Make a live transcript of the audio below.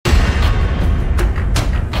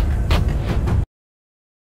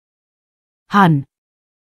Hun.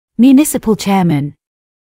 Municipal Chairman.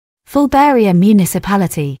 Fulbaria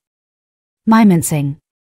Municipality. Mymensingh.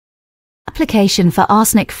 Application for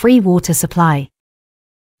arsenic-free water supply.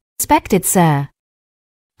 Respected Sir,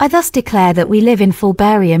 I thus declare that we live in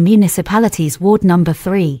Fulbaria Municipality's Ward Number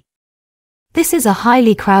 3. This is a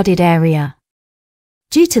highly crowded area.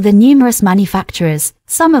 Due to the numerous manufacturers,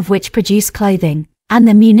 some of which produce clothing, and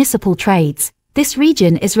the municipal trades, this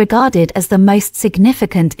region is regarded as the most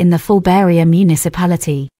significant in the Fulbaria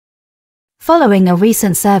municipality. Following a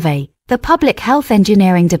recent survey, the Public Health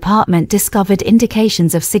Engineering Department discovered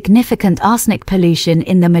indications of significant arsenic pollution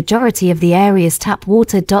in the majority of the area's tap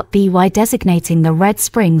water. By designating the red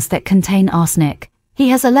springs that contain arsenic, he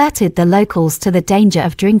has alerted the locals to the danger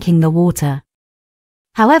of drinking the water.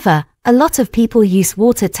 However, a lot of people use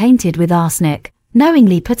water tainted with arsenic,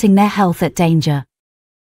 knowingly putting their health at danger.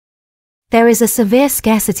 There is a severe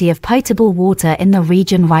scarcity of potable water in the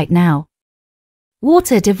region right now.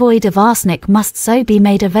 Water devoid of arsenic must so be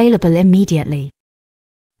made available immediately.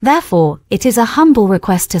 Therefore, it is a humble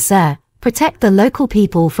request to Sir, protect the local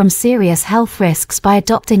people from serious health risks by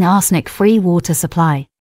adopting arsenic-free water supply.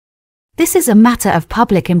 This is a matter of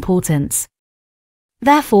public importance.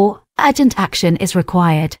 Therefore, urgent action is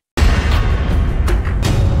required.